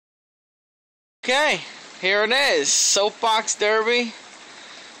Okay, here it is. Soapbox Derby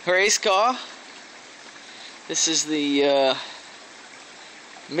race car. This is the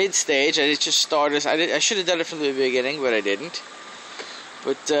mid stage. I just started. I should have done it from the beginning, but I didn't.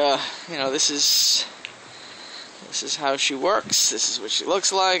 But you know, this is how she works. This is what she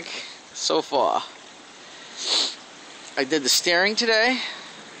looks like so far. I did the steering today.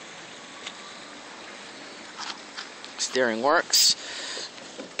 Steering works.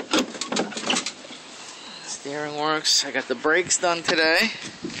 Steering works. I got the brakes done today.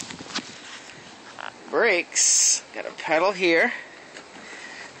 Brakes. Got a pedal here.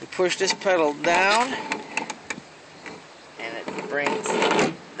 You push this pedal down, and it brings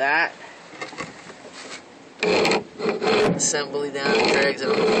that assembly down and drags it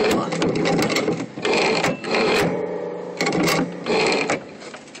on the floor.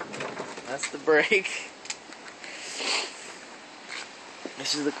 That's the brake.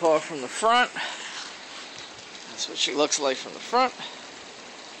 This is the car from the front. That's what she looks like from the front.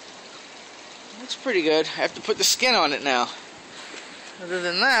 Looks pretty good. I have to put the skin on it now. Other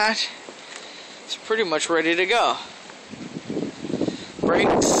than that, it's pretty much ready to go.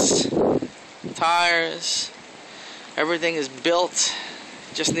 Brakes, tires, everything is built.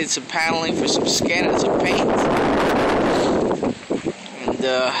 Just needs some paneling for some skin and some paint. And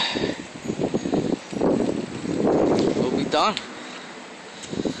we'll be done.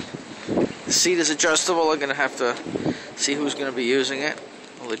 The seat is adjustable. I'm going to have to see who's going to be using it.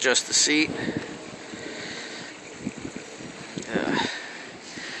 We'll adjust the seat.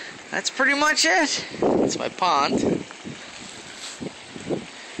 That's pretty much it. That's my pond.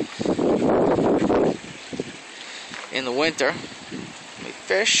 In the winter, we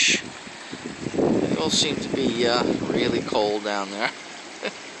fish. It all seems to be really cold down there.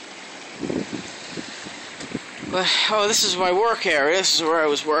 But, oh, this is my work area. This is where I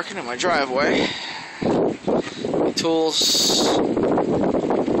was working in my driveway. My tools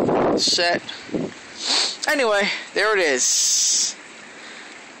set. Anyway, there it is.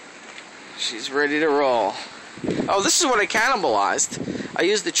 She's ready to roll. Oh, this is what I cannibalized. I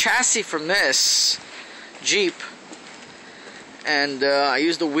used the chassis from this Jeep. And I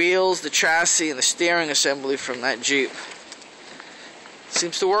used the wheels, the chassis, and the steering assembly from that Jeep.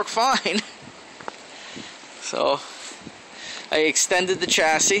 Seems to work fine. So, I extended the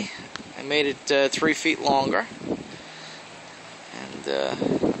chassis. I made it 3 feet longer. And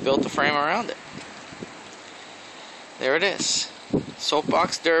built the frame around it. There it is.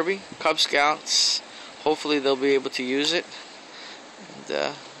 Soapbox Derby, Cub Scouts. Hopefully they'll be able to use it. And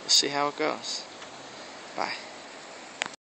we'll see how it goes. Bye.